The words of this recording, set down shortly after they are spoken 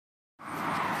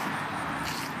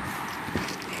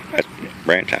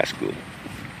Branch High School.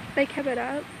 They kept it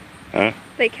up? Huh?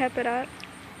 They kept it up?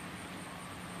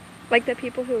 Like the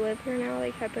people who live here now,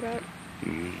 they kept it up?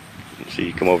 See,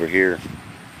 you come over here.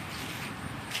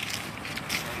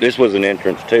 This was an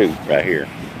entrance too, right here.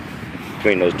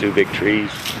 Between those two big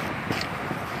trees.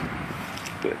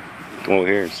 But come over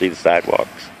here and see the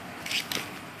sidewalks.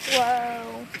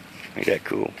 Whoa. Ain't that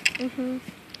cool? Mm-hmm.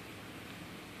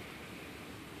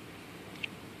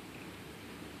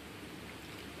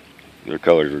 Their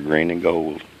colors were green and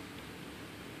gold.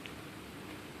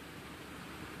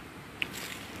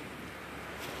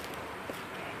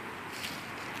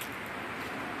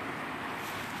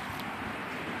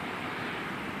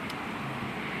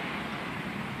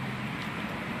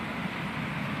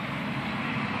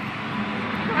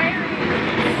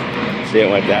 See, it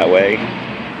went that way.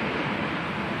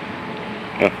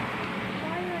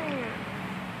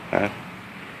 Huh?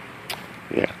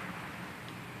 Yeah.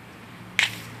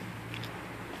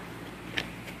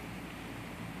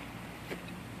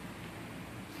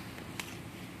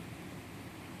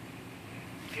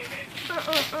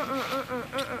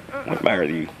 What's the matter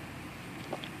with you?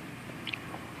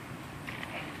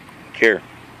 Here.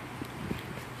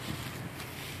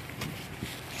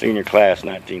 Senior class,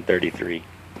 1933.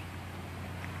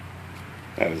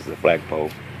 That was the flagpole,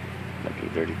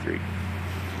 1933.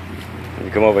 And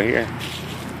you come over here.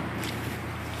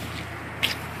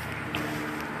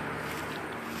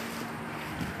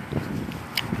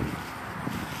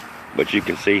 But you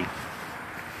can see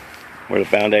where the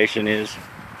foundation is.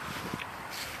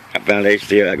 That foundation,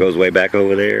 see, that goes way back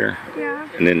over there. Yeah.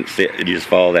 And then you just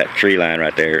follow that tree line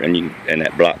right there, and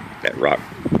that rock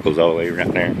goes all the way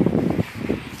around there.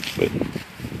 But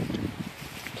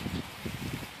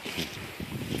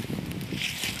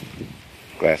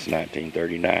class of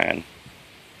 1939.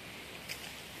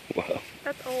 Wow.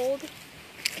 That's old.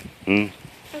 I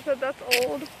said that's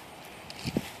old.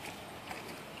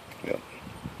 Yep.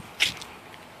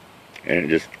 And it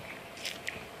just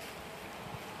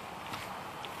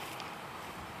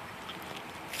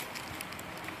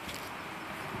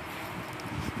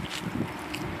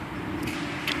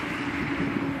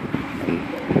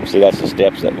see, that's the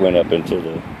steps that went up into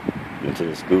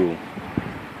the school.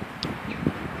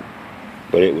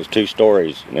 But it was 2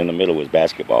 stories, and in the middle was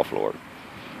basketball floor.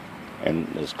 And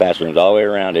there's classrooms all the way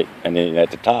around it, and then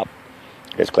at the top,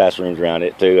 there's classrooms around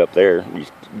it too up there. You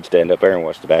stand up there and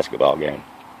watch the basketball game.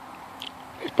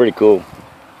 It's pretty cool.